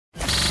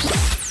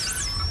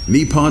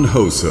Nippon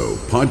Hoso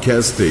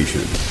Podcast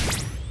Station。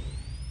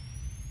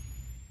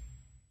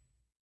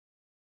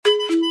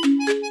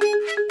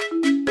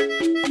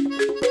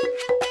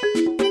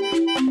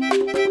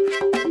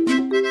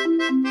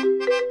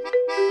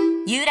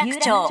有楽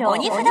町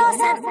鬼不動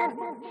産。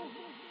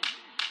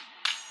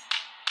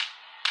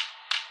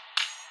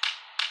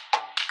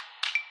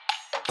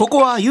ここ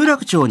は有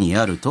楽町に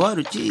あるとあ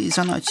る小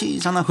さ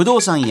な不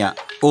動産屋、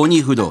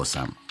鬼不動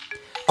産。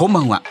こん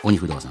ばんは、鬼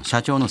不動産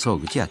社長の総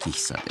口昭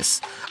久で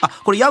す。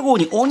これ屋号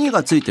に鬼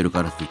がついてる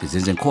からといって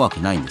全然怖く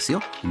ないんです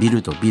よ。ビ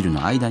ルとビル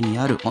の間に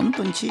ある本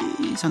当に小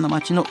さな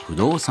町の不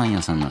動産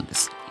屋さんなんで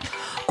す。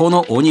こ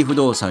の鬼不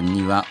動産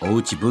にはお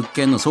うち物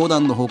件の相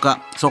談のほ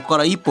か、そこか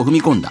ら一歩踏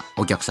み込んだ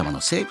お客様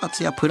の生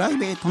活やプライ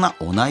ベートな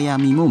お悩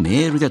みも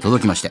メールで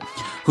届きまして、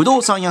不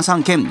動産屋さ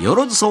ん兼よ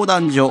ろず相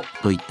談所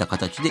といった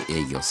形で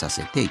営業さ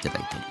せていただ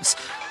いております。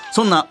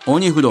そんな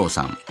鬼不動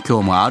産、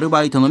今日もアル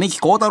バイトの三木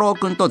幸太郎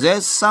くんと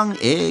絶賛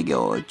営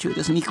業中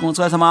です。三木くんお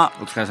疲れ様。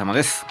お疲れ様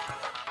です。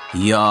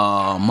いや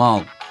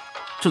ー、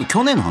ちょっと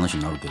去年の話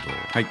になるけど、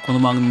はい、こ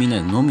の番組みん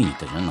なで飲みに行っ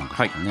たじゃん、なん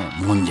かね、は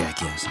い、もんじゃ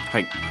焼き屋さん、は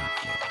い、びっ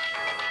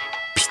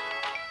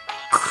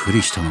く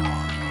りしたのは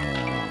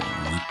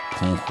日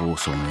本放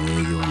送の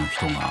営業の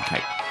人が、は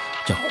い、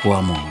じゃあここ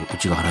はもうう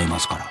ちが払いま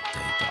すからって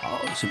言っ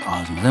て、すい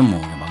ません、も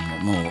う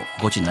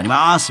ゴチになり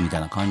ますみた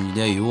いな感じ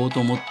で言おうと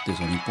思って、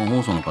その日本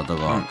放送の方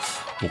が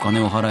お金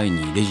を払い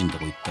にレジのと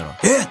こ行ったら、っつっ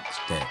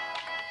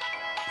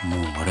てもう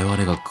我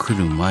々が来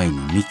る前に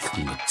ミキ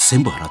君が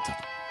全部払ってた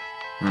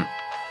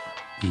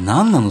と。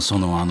なんなのそ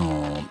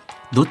の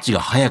どっちが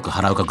早く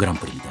払うかグラン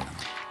プリみたい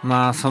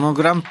な。その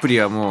グランプリ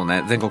はもう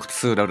ね、全国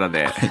津々浦々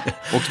で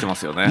起きてま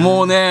すよね。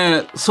もう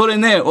ね、それ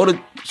ね、俺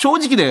正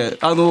直で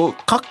かっ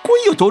こ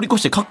いいを通り越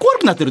してかっこ悪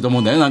くなってると思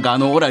うんだよ。なんか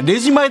俺レ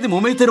ジ前で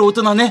揉めてる大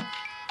人ね。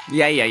い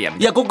や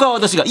ここは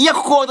私が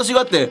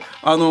って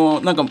な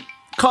んか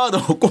カード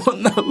をこ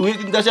んな上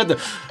に出しちゃって、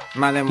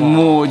でも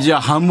もうじゃ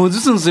あ半分ず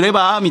つにすれ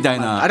ばみたい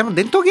な、あれも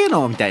伝統芸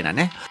能みたいな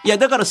ね。いや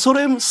だからそ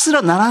れす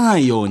らならな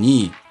いよう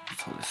に、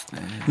そうです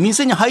ね、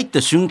店に入っ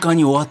た瞬間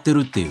に終わって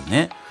るっていう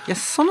ね。いや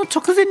その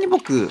直前に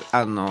僕日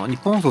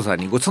本放送さん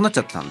にごちそうになっち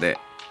ゃってたんで、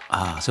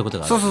そういうこと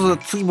がある、ね、そう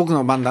次僕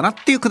の番だなっ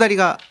ていうくだり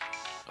が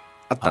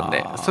あったん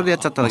で、それでやっ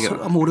ちゃっただけ。それ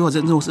はもう俺は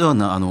全然お世話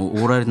なお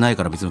ごられない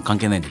から別に関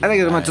係ないんだけど、だ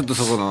けどちょっと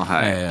そこの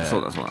そ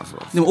うだ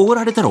でもおご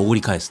られたらおご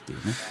り返すっていう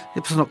ね。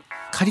やっぱその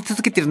借り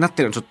続けてるなっ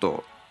ていうのはちょっ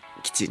と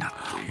きついなって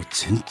いう。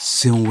全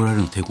然おごられ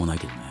るの抵抗ない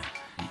けどね。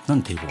な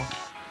んで抵抗あ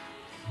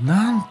るの？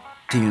なん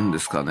て言うんで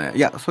すかね。い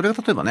やそれが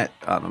例えばね、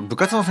部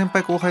活の先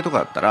輩後輩とか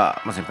だったら、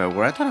先輩お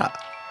ごられたら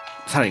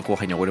さらに後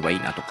輩におごればいい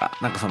なとか、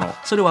なんか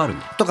それはあるん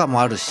だとか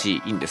もある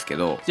し、いいんですけ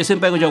ど、じゃあ先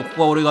輩がじゃあこ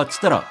こは俺がっつっ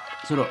たら、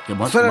それは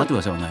待ってく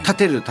ださいはない。立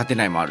てる立て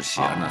ないもあるし、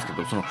あれなんですけ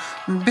ど、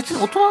別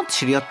に大人って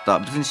知り合った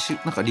別に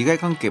なんか利害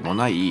関係も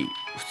ない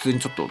普通に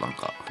ちょっとなん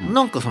か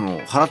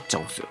払っちゃ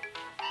うんですよ、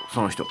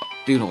その人が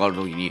っていうのがある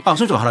時に、その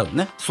人が払うの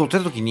ね。そうって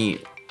やった時に、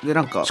で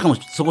なんかしかも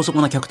そこそ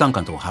こな客単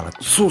価のとこ払っ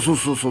て、そう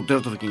ってや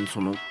った時に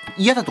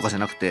嫌だとかじゃ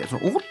なくて、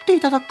おごって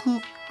いただく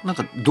なん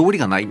か道理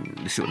がないん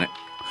ですよね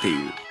ってい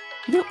う。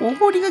でお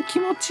ごりが気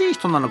持ちいい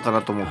人なのか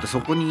なと思って、そ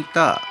こにい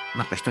た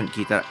なんか人に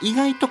聞いたら、意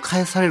外と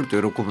返されると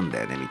喜ぶん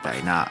だよねみた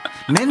いな、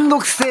めんど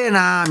くせえ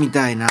なみ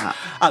たいな、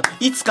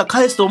いつか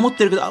返すと思っ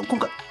てるけど、今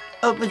回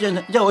じゃあ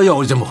いや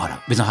俺全部払う、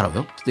別に払う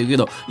よって言うけ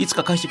ど、いつ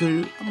か返してく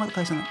れる、まだ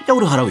返さない、じゃあ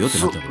俺払うよって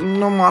なってる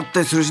のもあっ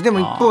たりするし、でも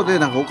一方で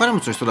なんかお金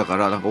持ちの人だか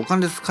ら、なんかお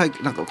金で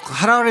なんか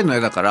払われるの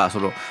嫌だから、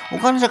お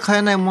金じゃ買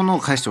えないものを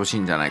返してほしい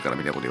んじゃないから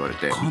みたいなこと言われ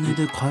て、お金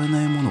で買え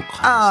ないものを返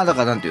す、だ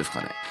からなんていうんです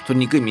かね、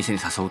憎い店に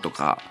誘うと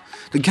か、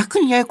逆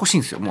にややこしい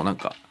んですよ。もうなん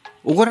か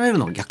おごられる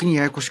のが逆に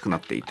ややこしくな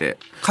っていて、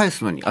返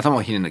すのに頭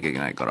をひねんなきゃいけ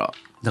ないから。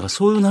だから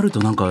そうなると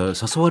なんか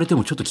誘われて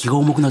もちょっと気が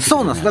重くなってくる、ね、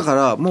そうなんです。だか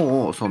ら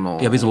も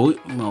ういや別に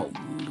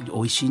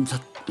美味しい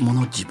も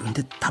のを自分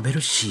で食べ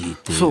るし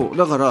っていう。そう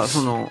だから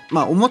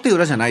表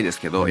裏じゃないです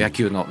けど、野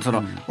球の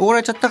おごら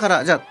れちゃったか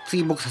ら、じゃあ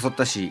次僕誘っ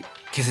たし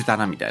消せた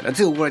なみたいな、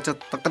次おごられちゃっ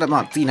たか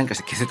ら次何かし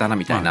て消せたな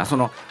みたいな、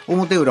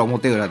表裏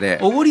で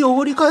おご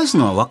り返す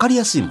のは分かり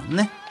やすいもん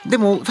ね。で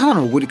もただ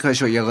のおごり返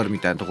しは嫌がるみ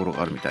たいなところ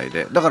があるみたい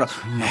で、だから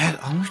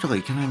あの人が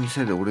行けない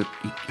店で俺予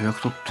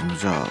約取ってんの、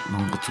じゃあ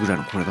何月ぐらい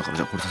のこれだから、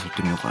じゃあこれ誘っ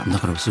てみようかな。だ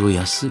からすごい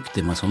安く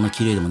て、そんな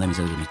綺麗でもない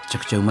店だけどめちゃ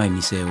くちゃうまい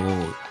店を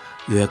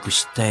予約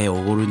してお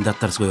ごるんだっ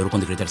たらすごい喜ん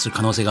でくれたりする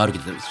可能性があるけ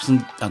ど、普通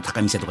に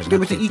高い店とかじゃな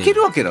くて、で別に行け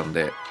るわけなん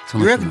で、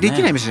予約で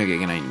きない店しなきゃい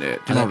けないんで、っ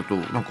てなると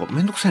なんか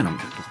めんどくせえなみ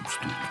たいなとかもちょ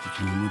っ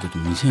と、だって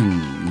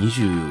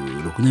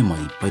2026年ま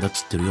でいっぱいだっ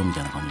つってるよみ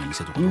たいな感じの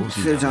店とかどうす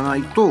んだろう、店じゃな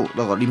いと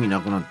だから意味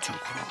なくなっちゃう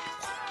からとか。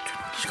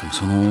し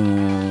か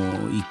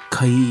も一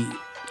回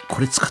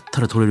これ使った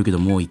ら取れるけど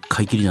もう一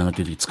回きりだなっ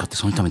ていう時使って、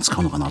そのために使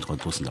うのかなとか、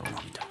どうすんだろう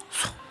なみたいな。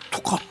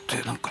とかっ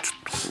てなんかち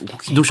ょっと動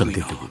きどうしたの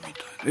結局。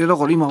だ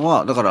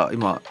から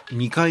今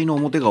2階の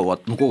表が終わっ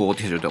て向こうが終わっ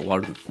てきた状態で終わ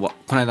る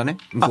この間ね、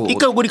一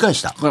回おごり返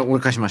した。おご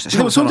り返しました。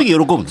でもその時喜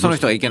ぶの？その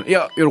人はいけない、い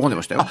や喜んで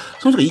ましたよ。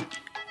その時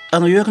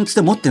予約のつ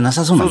て持ってな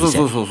さそうなんです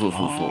よ。そう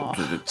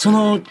そ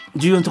の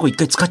重要なとこ一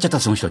回使っちゃった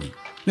その人に。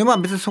でまあ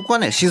別にそこは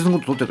ねシーズンご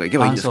と取ってから行け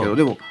ばいいんですけど、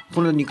でも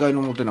この2回の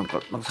表なん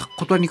か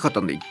断りにくかっ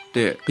たんで行っ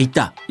て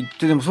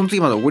でもその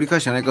次まだおごり返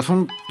してないからそ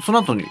の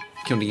後に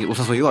基本的にお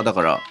誘いはだ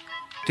から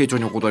丁重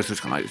にお断りする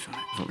しかないですよね。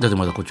だって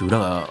まだこっち裏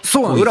が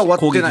裏終わっ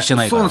て攻撃して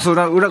ないから。そう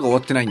なんです、裏が終わ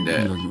ってないん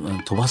で、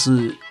飛ばす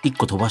1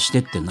個飛ばして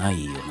ってな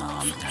いよ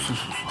なみたいな。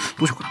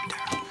どうしようかなみたい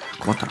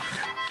な、困ったなみたい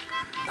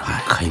な。な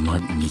んか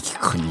今ミキ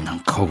君になん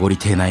かおごり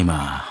てえな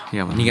今。い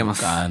やもう逃げま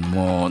す。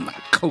もうなんか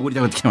おごり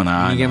たくなってきた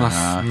な。逃げます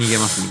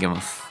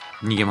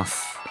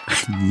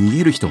逃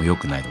げる人も良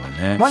くないとか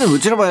ね。まあでもう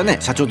ちの場合はね、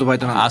社長とバイ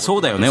トなんで。そ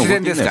うだよね。自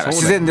然ですから。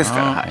自然ですか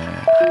ら。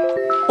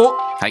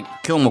はい。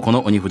今日もこ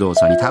の鬼不動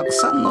産にたく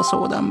さんの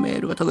相談メ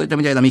ールが届いた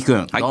みたいだミキ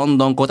君。どん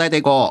どん答えて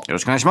いこう。よろ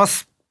しくお願いしま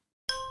す。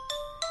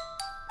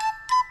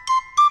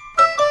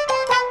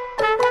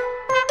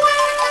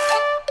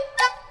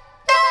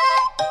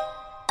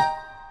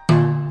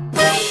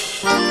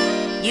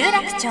有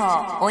楽町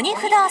鬼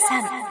不動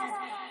産。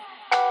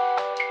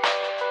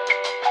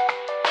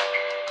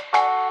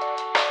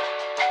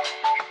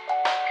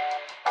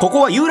こ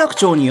こは有楽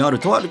町にある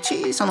とある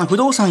小さな不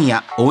動産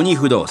屋、鬼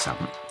不動産。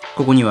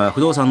ここには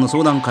不動産の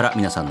相談から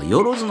皆さんの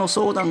よろずの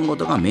相談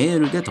事がメー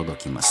ルで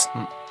届きます。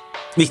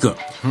ミキ君、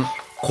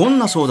こん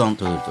な相談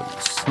届いており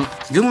ま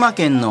す。群馬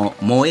県の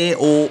萌え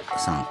お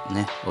さん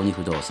ね、鬼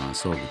不動産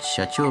総口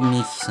社長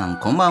ミキさん、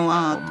こんばん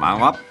は。こんばん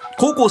は。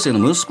高校生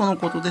の息子の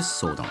ことです。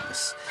相談で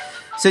す。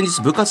先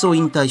日部活を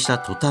引退した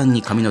途端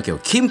に髪の毛を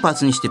金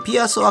髪にしてピ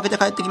アスを開けて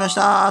帰ってきまし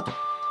たと。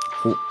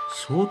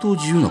相当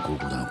自由な高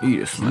校だな。いい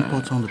ですね。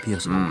金髪&ピア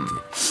スが OK、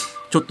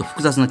ちょっと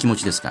複雑な気持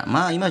ちですが、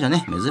まあ今じゃ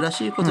ね珍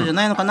しいことじゃ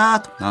ないのか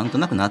なと、なんと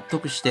なく納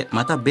得して、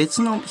また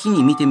別の日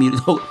に見てみ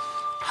ると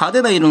派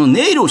手な色の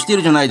ネイルをしてい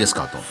るじゃないです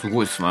かと。す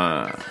ごいですね。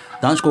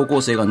男子高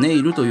校生がネ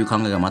イルという考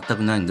えが全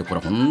くないので、これ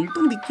は本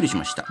当にびっくりし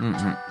ました。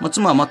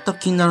妻は全く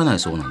気にならない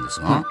そうなんです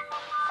が、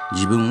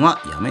自分は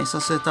やめ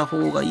させた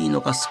方がいいの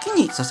か、好き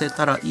にさせ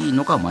たらいい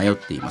のか迷っ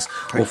ています。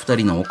お二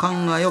人のお考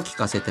えを聞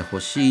かせてほ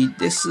しい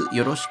です。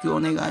よろしくお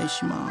願い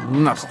します。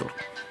なるほ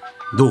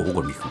ど。どう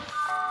これミキ君。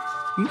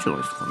いいんじゃな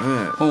いですかね。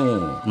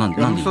なん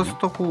でやめさせ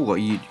た方が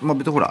いい。まあ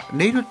別にほら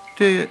ネイルっ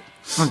て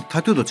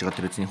タトゥーと違っ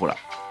て別にほら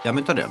や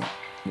めたらもう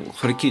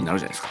それっきりになる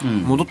じゃないですか、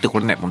戻ってこ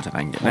れないもんじゃ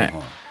ないんでね、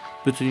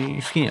別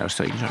に好きにやらせ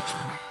たらいいんじゃないです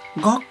かね。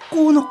学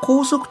校の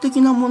校則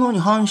的なものに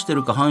反して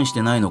るか反し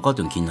てないのかって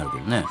いうの気になるけ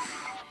どね。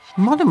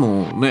まあで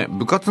もね、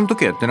部活の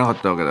時はやってなかっ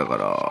たわけだか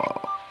ら、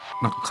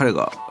なんか彼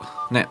が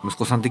ね、息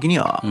子さん的に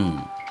は、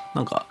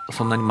なんか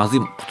そんなにまずい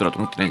ことだと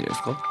思ってないんじゃな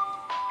いですか。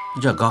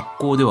じゃあ学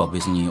校では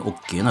別に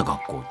OK な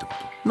学校ってこ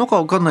となんか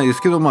わかんないで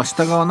すけど、まあ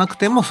従わなく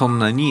てもそん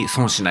なに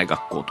損しない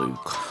学校という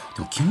か。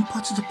でも金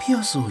髪でピ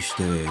アスをし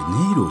てネイ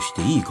ルをし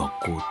ていい学校っ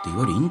てい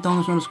わゆるインター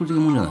ナショナルスクール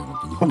的なもんじゃないの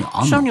って日本にあ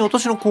んの？ちなみに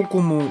私の高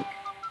校も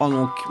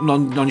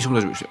何しても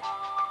大丈夫でし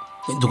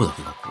たよ。どこだっ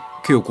け学校？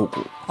慶応高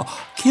校。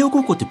慶応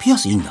高校ってピア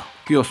スいいんだ。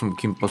ピアスも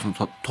金髪も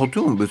タトゥ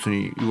ーも別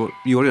に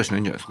言われやしな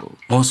いんじゃないで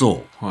すか。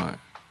そう。はい。ま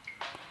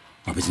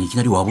あ、別にいき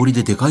なり和彫り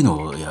ででかい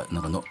のな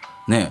んかの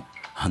ね、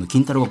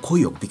金太郎が来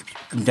いよピキピ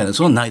キみたいな、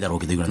そんなのないだろう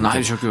けど、いくらない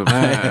でしょうけど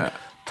ね。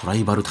トラ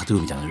イバルタトゥ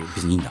ーみたいなの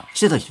別にいいんだ。し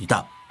てた人い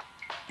た。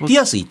ピ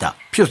アスいた。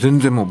ピアス全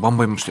然もうバン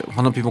バンいましたよ。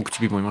鼻ピも口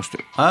ピもいました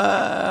よ。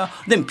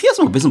でもピア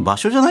スも別に場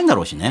所じゃないんだ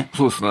ろうしね。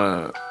そうですね。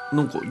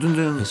なんか全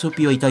然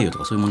SOP は痛いよと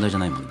かそういう問題じゃ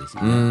ないもんです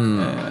ね。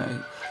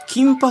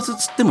金髪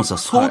つってもさ、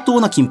相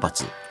当な金髪、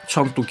ち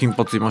ゃんと金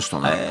髪いました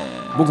ね。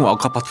僕も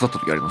赤髪だった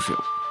時ありますよ。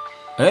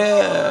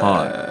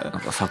な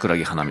んか桜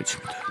木花道みたい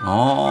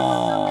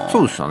な。そ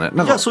うでしたね。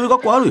じゃあそういう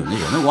学校あるよね。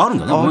じゃあね、あるん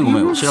だね。ご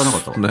めん知らなか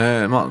った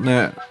ね。まあ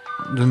ね、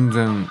全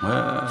然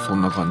そ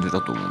んな感じ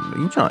だと思うんで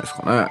いいんじゃないです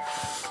かね。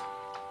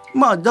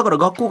まあだから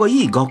学校が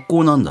いい学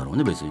校なんだろう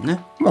ね、別にね。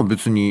まあ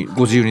別に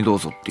ご自由にどう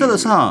ぞっていう。ただ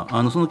さ、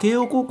その慶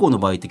応高校の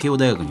場合って慶応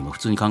大学にも普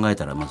通に考え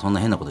たら、まあ、そんな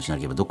変なことしな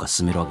ければどっか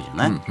進めるわけじゃ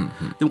ない、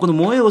でもこの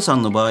萌えおさ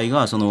んの場合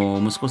が、そ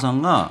の息子さ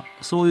んが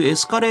そういうエ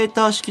スカレー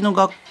ター式の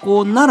学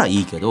校なら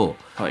いいけど、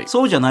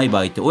そうじゃない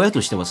場合って親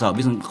としてはさ、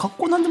別に学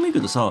校なんでもいい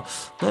けどさ、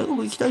大学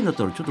行きたいんだっ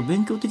たらちょっと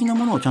勉強的な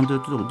ものをちゃんとや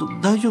ってたら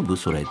大丈夫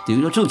それっていう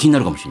のはちょっと気にな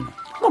るかもしれない。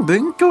まあ、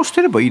勉強し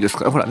てればいいです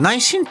から。ほら内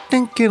申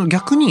点系の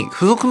逆に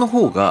付属の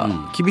方が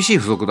厳しい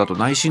付属だと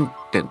内申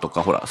点と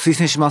かほら推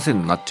薦しません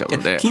になっちゃう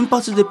ので、金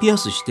髪でピア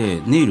スし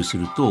てネイルす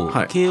ると、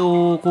慶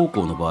応高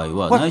校の場合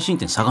は内申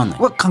点下がんない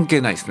は関係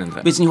ないですね。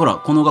別にほら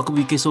この学部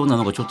行けそうな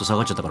のがちょっと下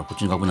がっちゃったからこっ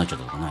ちの学部になっちゃっ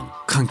たとかないの？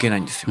関係な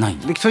いんですよ。ない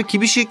んだ。でそういう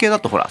厳しい系だ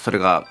とほらそれ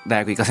が大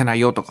学行かせない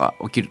よとか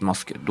起きま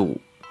すけど、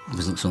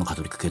別にそのカ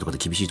トリック系とかで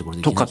厳しいところ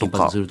で金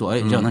髪すると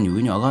じゃあ何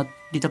上に上が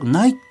りたく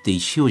ないって意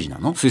思表示な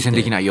の？推薦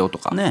できないよと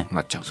か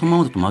なっちゃう、そのま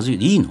まだとまずい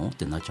いいのっ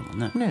てなっちゃうもん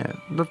ね。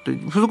だって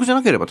付属じゃ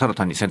なければただ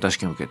単にセンター試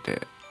験を受け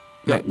て、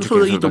そ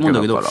れでいいと思うん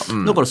だけど、だ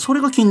からそ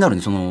れが気になる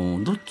ね。そ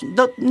のどっち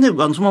だね、そ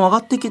のまま上が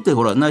ってきて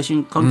ほら内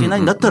申関係な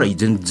いんだったら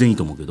全然いい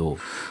と思うけど、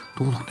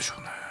どうなんでしょ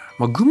うね。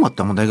まあ群馬っ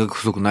てあんま大学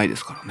付属ないで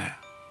すからね。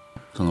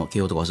その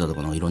慶応とか早稲田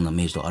とかのいろんな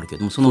明治とかあるけ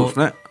ども、そうです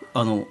ね。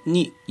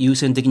に優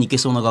先的に行け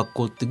そうな学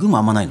校って群馬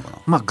あんまないのかな。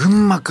まあ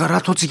群馬か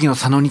ら栃木の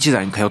佐野日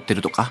大に通って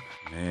るとか。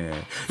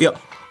いや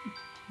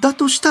だ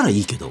としたら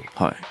いいけど、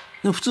はい。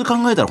でも普通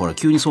考えたらほら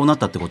急にそうなっ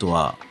たってこと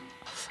は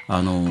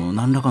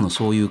何らかの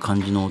そういう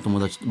感じのお友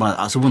達、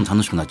まあ、遊ぶの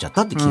楽しくなっちゃっ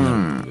たって気になる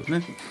んだけど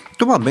ね。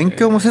とまあ勉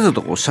強もせず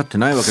とかおっしゃって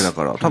ないわけだ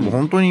から、多分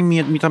本当に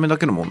見た目だ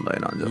けの問題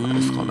なんじゃない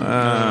ですか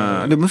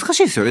ね。で難し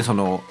いですよね。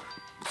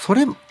そ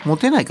れモ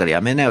テないからや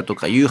めなよと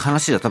かいう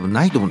話じゃ多分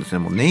ないと思うんですね。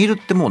もうネイルっ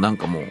てもうなん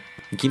かも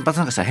う金髪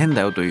なんかしたら変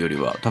だよというより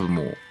は多分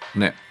もう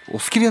ねお好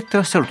きでやって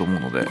らっしゃると思う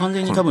ので、完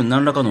全に多分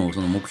何らかの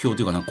その目標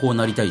というかな、こう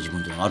なりたい自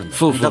分というのがあるんだ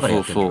よね。だから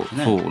やってるんだよ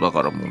ね。そうだ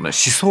からもうね思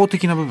想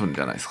的な部分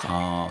じゃないです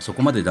か。そ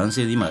こまで男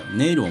性で今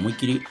ネイルを思いっ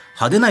きり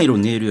派手な色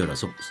ネイルよりは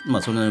ま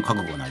あそれなりの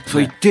覚悟がないとね。そ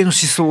う一定の思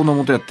想の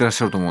もとやってらっ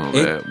しゃると思うの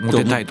で、モ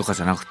テたいとか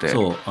じゃなくて、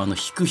そう引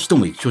く人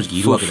も正直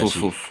いるわけだし。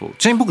そう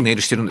ちなみに僕ネイ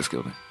ルしてるんですけ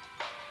どね。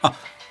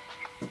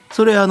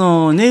それ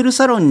ネイル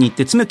サロンに行っ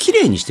て爪をき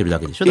れいにしてるだ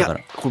けでしょ。だから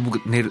これ僕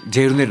ジ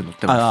ェルネイル塗っ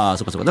てま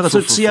す。そうかだからそ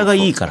れツヤが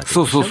いいからってこ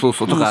とでしょ。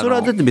そうとか、それ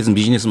はだって別に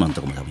ビジネスマン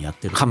とかも多分やっ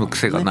てる、噛む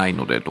癖がない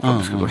のでとか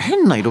ですけど、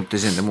変な色って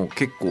時点でもう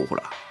結構ほ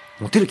ら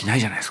モテる気ない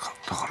じゃないですか。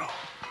だから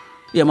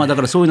いやまあだ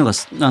からそういうのが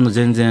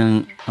全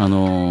然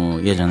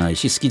嫌じゃない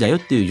し好きだよっ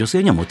ていう女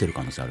性にはモテる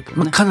可能性あるけ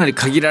どね。かなり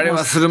限られ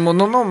はするも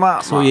の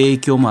のそういう影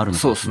響もあるの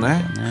かもしれな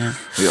いよね。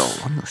いや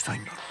何をしたい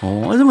んだ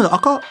ろう。でも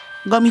赤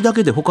髪だ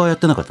けで他はやっ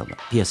てなかったんだ。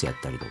ピアスやっ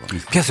たりとか。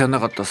ピアスやんな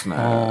かったですね。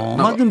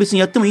まあでも別に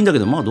やってもいいんだけ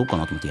ど、まあどうか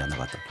なと思ってやんな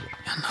かったけど。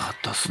やんなかっ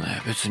たです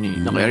ね。別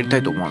になんかやりた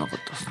いと思わなかっ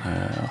たですね。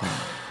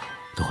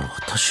だから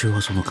私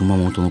はその熊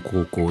本の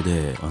高校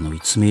で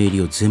爪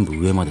襟を全部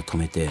上まで止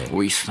めて、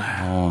多いっすね。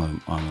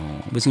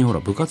別にほ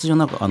ら部活じゃ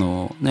なく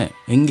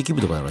演劇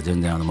部とかだから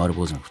全然丸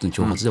坊主が普通に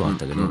長髪ではあっ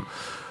たけど、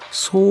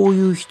そう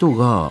いう人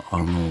が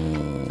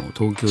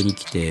東京に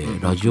来て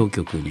ラジオ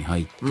局に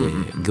入って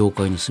業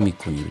界の隅っ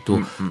こにいると、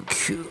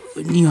急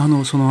に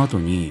その後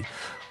に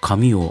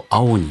髪を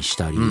青にし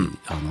たり、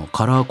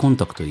カラーコン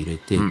タクト入れ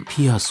て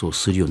ピアスを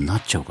するようにな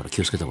っちゃうから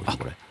気をつけた方がいい。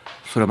これ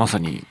それはまさ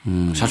に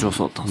社長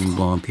そうだったんです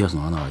か。ピアス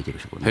の穴が開いてる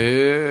し、これ、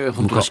へえ。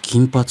昔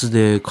金髪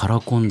でカラ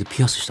コンで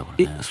ピアスしたか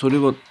らね。それ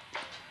は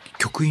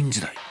局員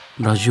時代。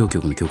ラジオ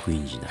局の局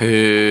員時代。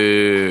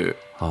へえ。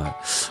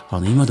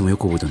今でもよ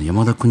く覚えてるの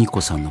山田邦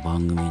子さんの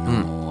番組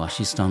のア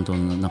シスタント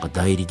のなんか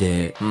代理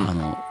で、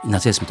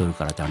夏休み取る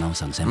からってアナウン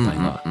サーの先輩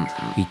が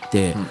行っ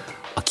て、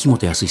秋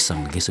元康さ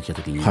んがゲスト来た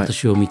時に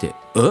私を見て「って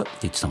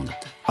言ってたもんだっ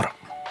て。あら、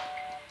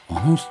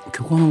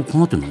曲こう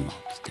なってんの今っ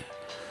て言って。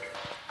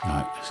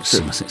す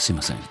いませんすい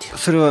ませんって。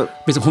それは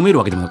別に褒める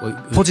わけでもな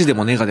く、ポジで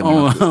もネガで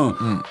もなく、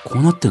こ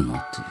うなってんのっ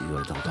て言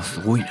われたことある。す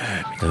ごいね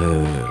みたい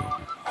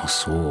な。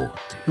そうっ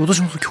て。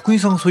私も局員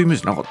さんがそういうイメー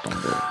ジなかったんで。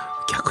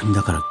逆に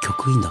だから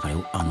局員だから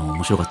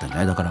面白かったんじゃ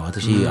ない。だから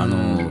私フリ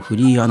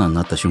ーアナに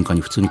なった瞬間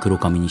に普通に黒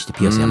髪にして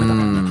ピアスやめたか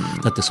らね。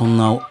だってそん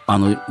な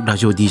ラ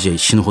ジオ DJ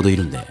死ぬほどい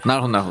るんで。な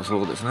るほどそう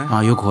いうことです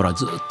ね。よくほら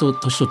ずっと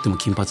年取っても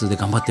金髪で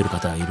頑張ってる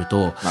方がいる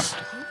と、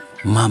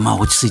まあ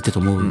落ち着いてと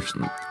思う瞬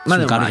間あ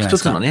るじゃないですか。一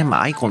つのね、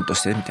アイコンと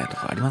してみたいなと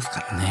ころあります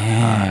から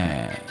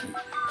ね。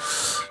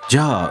じ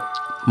ゃあ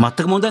全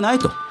く問題ない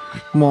と。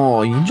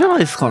まあいいんじゃない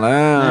ですかね。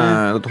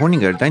だって本人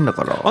がやりたいんだ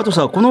から。あと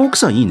さ、この奥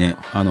さんいいね。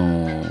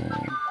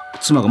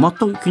妻が全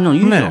く気になる、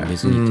いいじゃん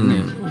別にって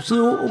ね。普通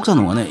奥さん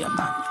の方がね、いや何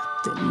や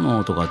ってん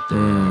のとかって、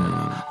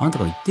あんた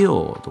から言って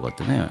よとかっ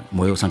てね、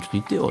もよさんちょっと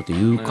言ってよって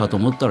言うかと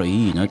思ったら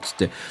いいねっつっ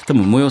て、多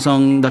分もよさ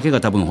んだけ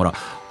が多分ほら、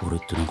俺っ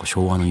てなんか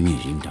昭和のイメ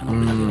ージみたいな、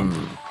俺だけが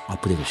アッ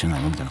プデートしてな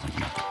いのみたいな感じ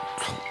になって。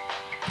そう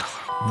だか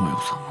らもよ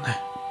さんもね、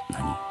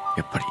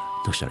やっぱり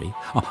どうしたらいい？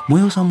も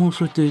よさんも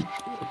そうやって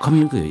髪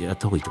の毛やっ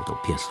た方がいいってこと？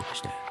ピアスとか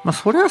して。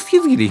それは好き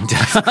好きでいいんじゃ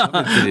ないですか。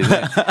別にね。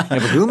やっぱ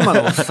群馬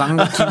のおっさん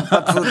が金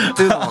髪っ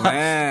ていうのも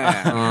ね。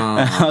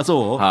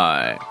そう？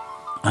は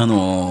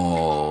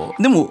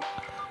い。でも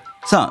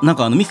さあ、なん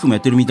かミキ君もや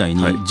ってるみたい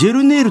に、ジェ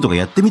ルネイルとか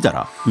やってみた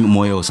ら、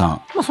もよさ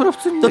ん。それは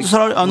普通に。だってそ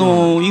れ意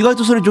外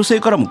とそれ女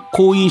性からも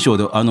好印象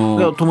で、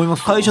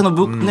会社の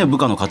部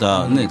下の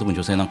方ね、特に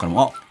女性なんか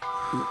も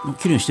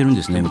綺麗にしてるん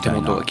ですねみたいな。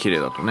手元が綺麗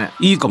だとね。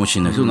いいかもし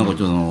れないですよ。なんか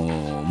ちょっ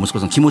と息子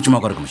さん気持ちも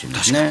わかるかもしれない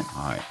ですね。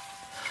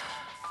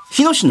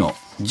日野市の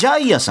ジャ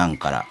イアさん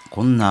から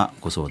こんな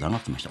ご相談が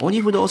来ました。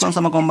鬼不動産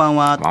様こんばん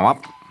は。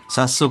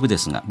早速で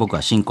すが、僕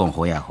は新婚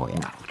ほやほや。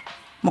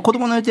子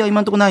供の予定は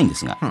今のところないんで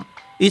すが、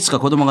いつか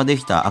子供がで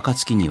きた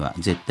暁には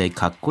絶対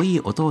かっこいい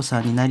お父さ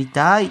んになり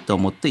たいと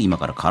思って今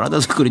から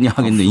体作りに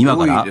励んで、今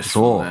から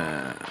そう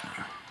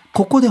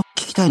ここで聞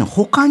きたいの、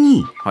他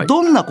に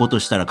どんなこと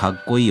したらか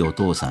っこいいお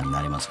父さんに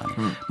なれますかね。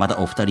また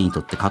お二人にと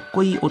ってかっ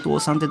こいいお父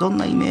さんってどん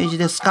なイメージ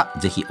ですか。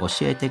ぜひ教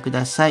えてく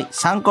ださい。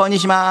参考に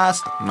しま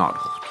す。なるほど。だ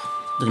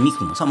ってミキ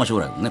君もさ、将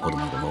来のね子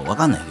供のこと分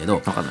かんないけ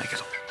ど、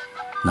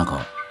なん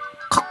か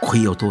かっこ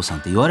いいお父さん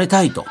って言われ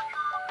たいと。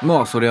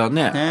それは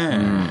ね。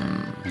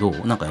ど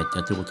う？なんかやっ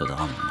てること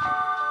はある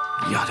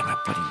の？いやでもやっ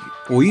ぱ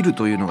り老いる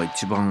というのが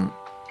一番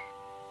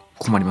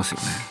困りますよ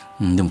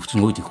ね。でも普通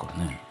に老いていくか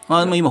らね。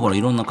今ほら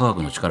いろんな科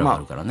学の力があ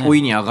るからね、老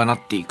いにあがなっ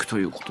ていくと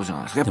いうことじゃ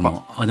ないですか。や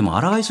っぱでも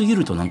抗いすぎ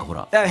るとなんかほ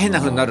ら変な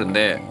風になるん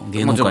で、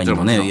芸能界に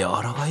もね、いや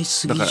も抗い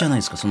すぎじゃない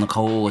ですか、そんな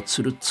顔が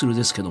ツルツル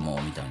ですけども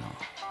みたい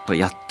な、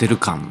やってる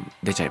感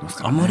出ちゃいます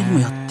からね。あまりにも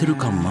やってる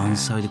感満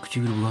載で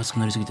唇分厚く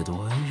なりすぎてどう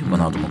いうか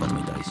なと思う方も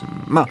いたりする。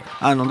だ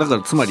か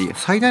らつまり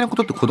最大のこ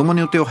とって子供の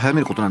予定を早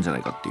めることなんじゃな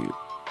いかっていう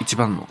一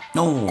番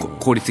の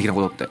効率的な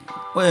ことって、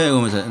ごめ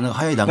んなさい、なんか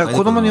早い段階で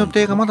子供の予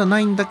定がまだな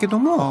いんだけど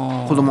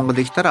も子供が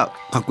できたら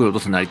かっこいいお父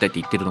さんになりたいって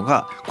言ってるの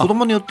が、子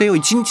供の予定を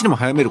一日でも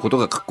早めること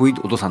がかっこいい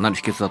お父さんになる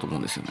秘訣だと思う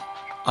んですよね。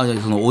じゃ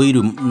あその老い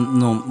る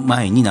の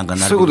前になんか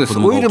なる、そういうことです。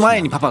老いる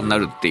前にパパにな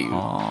るっていう。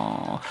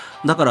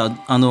だから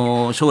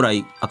将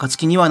来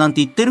暁にはなん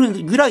て言って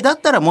るぐらいだ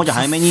ったらもうじゃあ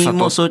早めに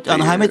もう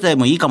早めて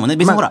もいいかもね。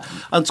別にほら、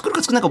作る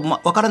か作らないか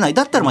わからない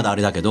だったらまだあ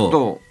れだけ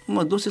ど、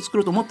どうせ作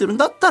ろうと思ってるん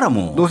だったら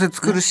もうどうせ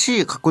作る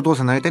し、かっこいいお父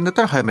さんになりたいんだっ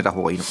たら早めた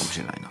方がいいのかもし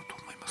れないなと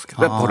思いますけ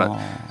ど、やっぱほらなん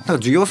か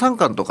授業参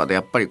観とかで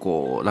やっぱり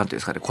こうなんていうんで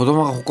すかね、子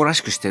供が誇ら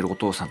しくしているお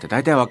父さんって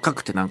大体若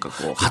くてなんかこ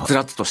うはつ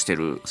らつとして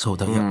る。そう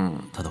だ、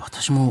ただ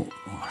私も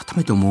改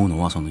めて思う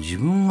のは、その自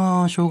分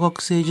が小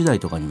学生時代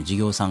とかにも授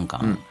業参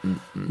観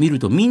見る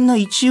とみんな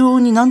一様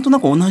になんとな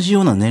く同じ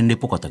ような年齢っ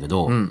ぽかったけ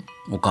ど、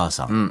お母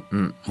さ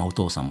ん、お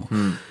父さんも、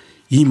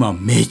今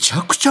めち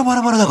ゃくちゃバ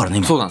ラバラだからね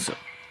今。そうなんですよ。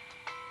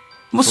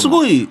す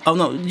ごい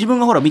自分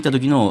がほら見た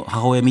時の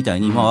母親みた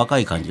いに、若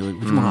い感じ、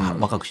うちも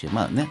若くして、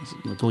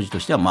当時と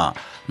しては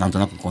なんと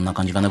なくこんな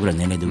感じかなぐらいの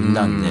年齢で産ん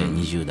だんで、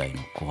20代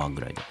の後半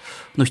ぐらいで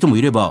の人も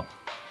いれば、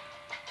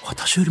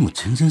私よりも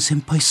全然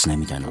先輩っすね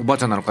みたいな、おばあ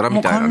ちゃんなのかな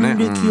みたいなね、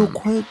還暦を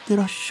超えて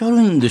らっしゃ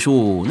るんでし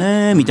ょう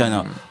ねみたい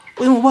な、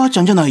でもおばあち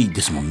ゃんじゃない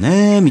ですもん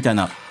ねみたい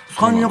な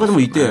感じの方も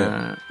いて、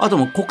あと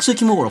も国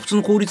籍もほら普通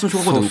の公立の小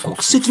学校で国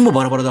籍も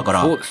バラバラだか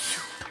ら、だか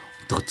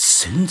ら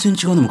全然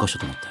違うの昔だ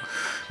と思ったよ。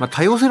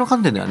多様性の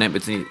観点ではね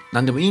別に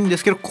何でもいいんで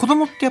すけど、子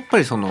供ってやっぱ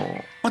りその、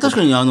確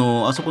かにあ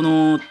そこ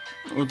の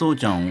お父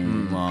ちゃ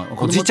んは、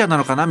おじいちゃんな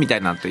のかなみた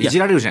いなっていじ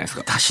られるじゃないです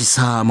か。私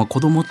さ、子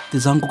供って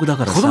残酷だ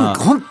からさ、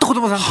本当子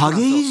供残酷ハ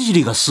ゲいじ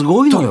りがす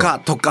ごいのよ。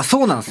とか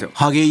そうなんですよ。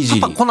ハゲいじ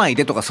り、パパ来ない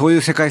でとかそうい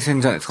う世界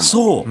線じゃないですか。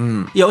そ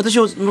う、いや私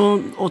の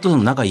お父さん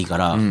も仲いいか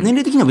ら、年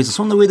齢的には別に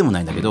そんな上でもな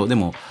いんだけど、で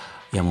も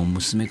いやもう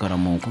娘から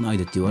もう来ない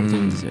でって言われて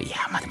るんですよ。いや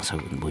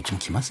でもうちも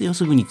来ますよ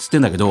すぐにっつって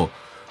んだけど、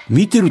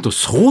見てると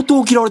相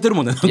当嫌われてる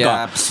もんね。なんかい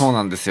やそう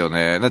なんですよ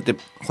ね。だって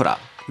ほら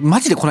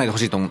マジで来ないでほ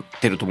しいと思っ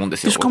てると思うんで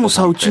すよ。しかも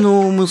さ、うち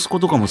の息子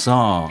とかも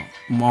さ、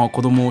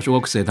子供小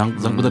学生残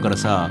酷だから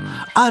さ、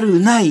ある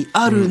ない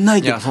あるな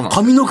いって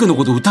髪の毛の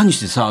ことを歌にし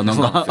てさ、なん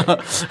か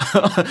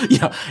い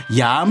や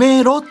や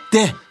めろっ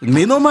て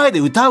目の前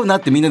で歌うな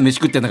ってみんなで飯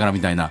食ってんだからみ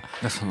たいな。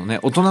そのね、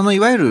大人のい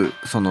わゆる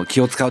その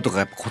気を使うとか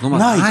やっぱ子供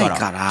はない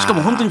から、しか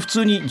も本当に普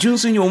通に純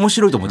粋に面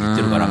白いと思って言っ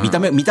てるから、見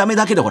た目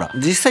だけでほら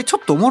実際ちょ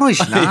っとおもろい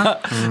しな。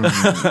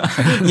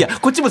いや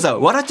こっちもさ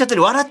笑っち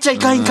ゃい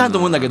かんと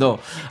思うんだけど、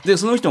で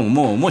その人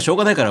ももうしょう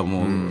がないから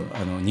もう、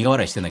苦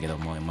笑いしてんだけど、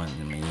もう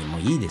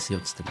いいですよ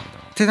っつっても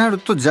ってなる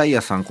と、こち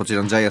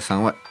らのジャイアさ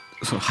んは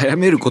その早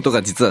めること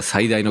が実は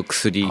最大の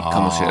薬か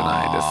もしれ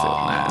ないです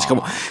よね。しか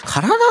も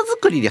体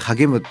作りで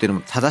励むっていうの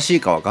も正しい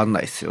か分かんな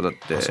いですよ。だっ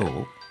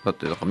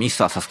てなんかミス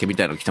ターサスケみ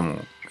たいなの来ても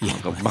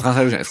バカさ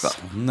れるじゃないですか。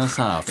そんな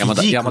さ山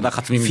田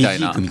勝美みたい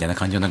なフィジークみたいな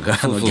感じのなんか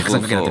逆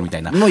三角形みた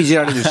いなもういじ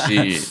られる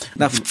し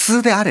だ普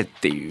通であれっ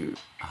ていう。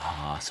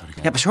それ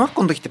やっぱ小学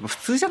校の時って普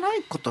通じゃな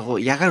いことを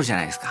嫌がるじゃ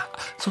ないですか。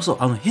そ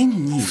う変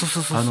に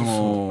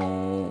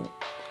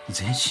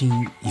全身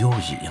幼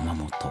児山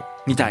本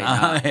みたい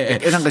ななんか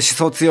思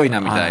想強い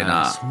なみたい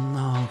な、そん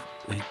な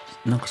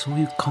なんかそう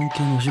いう関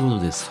係のお仕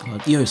事ですか、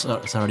いよいよ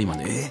サラリーマン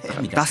で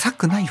みたいな、ダサ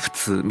くない普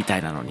通みた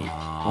いなのに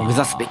目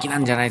指すべきな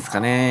んじゃないですか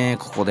ね、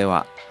ここで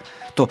は。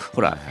と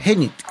ほら変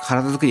に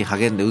体作りに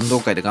励んで運動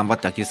会で頑張っ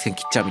てアキレス腱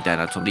切っちゃうみたい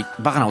な、ちょっと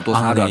バカなお父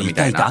さんあるあるみ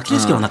たいな。アキレ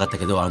ス腱はなかった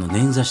けど、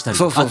捻挫したり、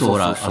あとほ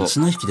ら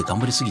綱引きで頑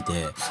張りすぎて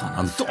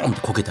ドーン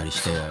とこけたり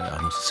して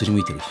すり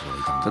むいてる人が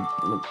いたんで、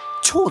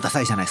超ダ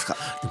サいじゃないですか。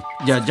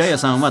じゃあジャイア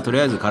さんはと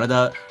りあえず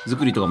体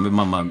作りとか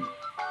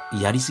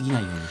やりすぎな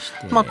いようにし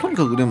て、とに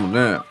かくでもね、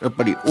やっ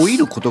ぱり老い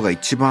ることが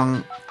一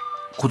番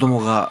子供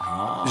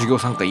が授業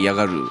参加嫌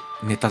がる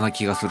ネタな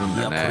気がするん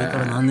だよね。いやこれか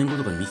ら何年後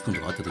とかにミキ君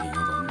とか会った時になん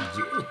か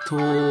ずっと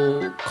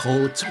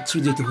顔ツルツ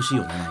ルでいてほしい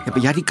よね。やっぱ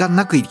やり感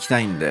なく行きた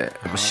いんで、やっ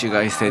ぱ紫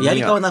外線にや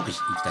り感はなく行き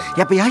たい。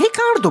やっぱやり感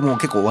あるともう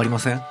結構終わりま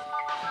せん？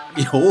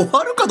いや終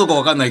わるかどうか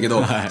分かんないけ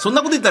ど、そん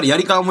なこと言ったらや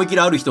り感思いっき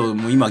りある人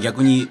も今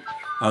逆に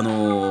顔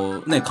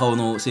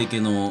の整形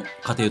の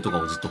過程とか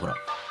をずっとほら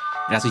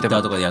ツイッタ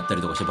ーとかでやった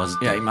りとかしてバズっ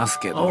ています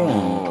け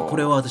ど、こ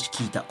れは私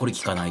聞いた、これ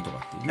聞かないと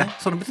かっていうね。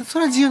別にそ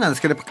れは自由なんで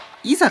すけど、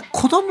いざ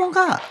子供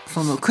が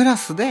そのクラ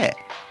スで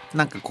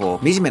なんか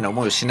こう惨めな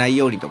思いをしない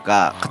ようにと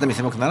か肩身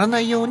狭くならな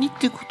いようにっ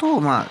ていうこと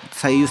を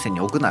最優先に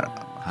置くなら、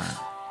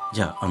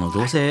じゃあ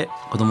どうせ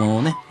子供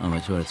をね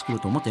将来作る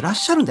と思ってらっ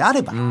しゃるんであ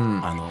れば、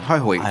早い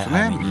方がいいです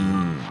ね。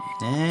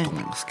ね、と思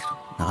いますけど、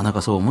なかな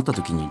かそう思った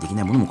時にでき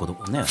ないものも子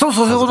供ね、そう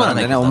いうことなん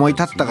でね、思い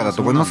立ったからだ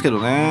と思いますけど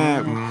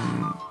ね。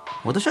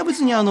私は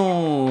別に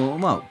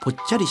ぽっ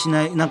ちゃりし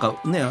ないなんか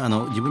ね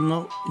自分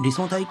の理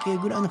想体型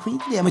ぐらいの雰囲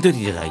気でやめとい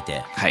ていただいて、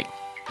はい、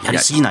やり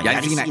すぎないや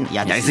りす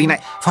ぎない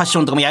ファッシ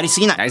ョンとかもやりす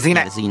ぎない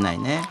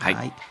ね。は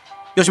い、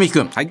よしみき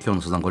くん、はい、今日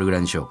の相談これぐら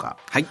いにしようか。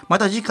はい、ま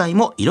た次回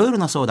もいろいろ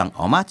な相談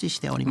お待ちし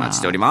ております。お待ち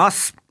しておりま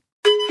す。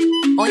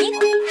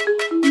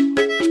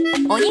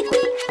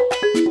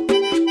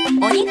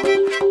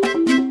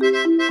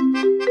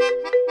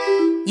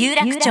有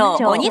楽町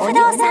鬼不動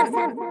産。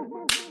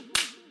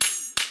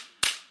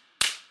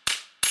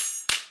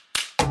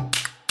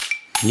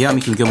いや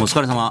みきくん今日もお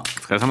疲れ様。お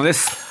疲れ様で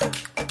す。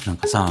なん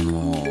かさ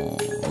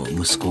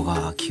息子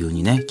が急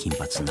にね金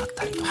髪になっ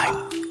たりとか、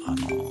は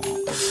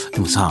い、で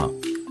もさ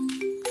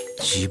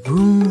自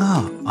分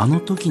があの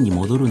時に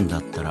戻るんだ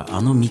ったら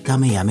あの見た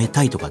目やめ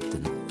たいとかって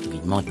時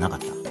今までなかっ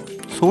た？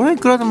それい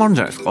くらでもあるん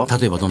じゃないですか。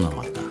例えばどんなの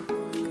があった？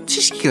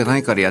知識がな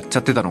いからやっち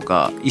ゃってたの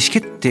か意思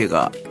決定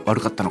が悪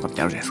かったのかっ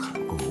てあるじゃないですか。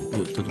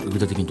具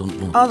体的にど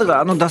んなだ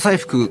からダサい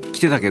服着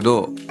てたけ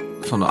ど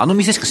あの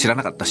店しか知ら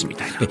なかったしみ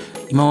たいな。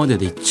今まで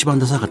で一番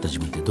ダサかった自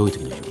分ってどういう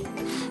時の自分？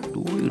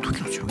どういう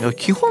時の自分？いや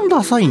基本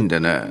ダサいんで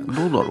ね。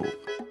どうだろ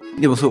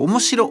う。でもそれ面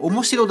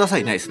白ダサ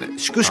いないですね。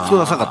粛々と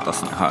ダサかったで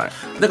すね。はい。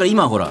だから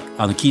今ほら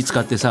気使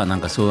ってさな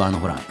んかそう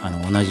ほら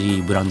同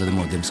じブランドで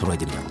もう全部揃え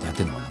てみたいなことやっ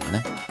てんのかなんか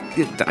ね。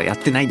だからやっ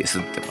てないです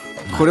ってば。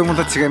これもま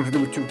た違います。で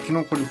も昨日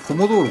これポ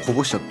モ道路こ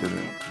ぼしちゃってね。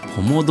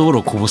ポモ道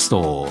路こぼす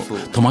と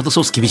トマト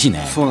ソース厳しい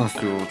ね。そうなんです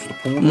よ。ちょっ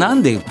とポモ道路な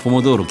んでポ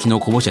モ道路昨日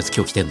こぼしたやつ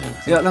今日着てんのよ。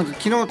いやなんか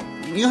昨日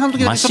夕飯の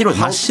時だけ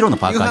真っ白の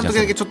パーカーじゃん。夕飯の時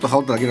だけちょっと羽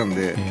織っただけなん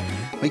で、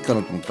まあいいか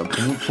なと思ったら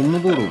ポモ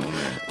道路のね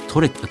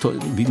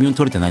微妙に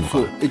取れてないのか。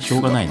しょ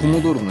うがないね。ポモ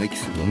道路のエキ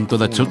スが本当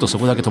だ。ちょっとそ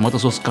こだけトマト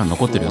ソース感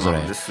残ってるよそれ。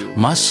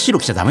真っ白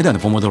着ちゃダメだよ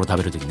ねポモ道路食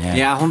べる時ね。い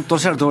や本当お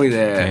っしゃる通り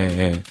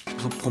で、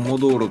ポモ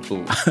道路と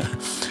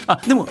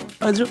でも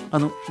あれでしょガ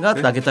ーッ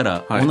と開けた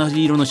ら同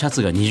じ色のシャ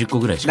ツが20個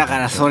ぐらいしかだか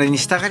らそれに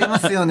従いま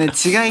すよね。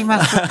違い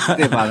ますっ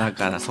てばだ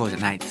からそうじゃ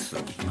ないです。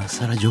今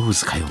更ジョブ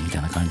ズかよみた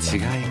いな感じ。違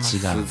います。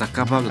ザッ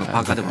カーバーグのパ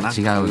ーカーでもなく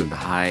違うんだ。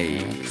は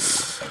い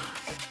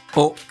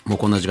もう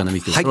こんな時間の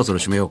ミキ、そろそろ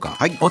締めようか。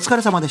はい、お疲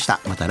れ様でし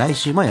た。また来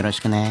週もよろし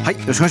くね。はい、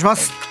よろしくお願いしま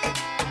す。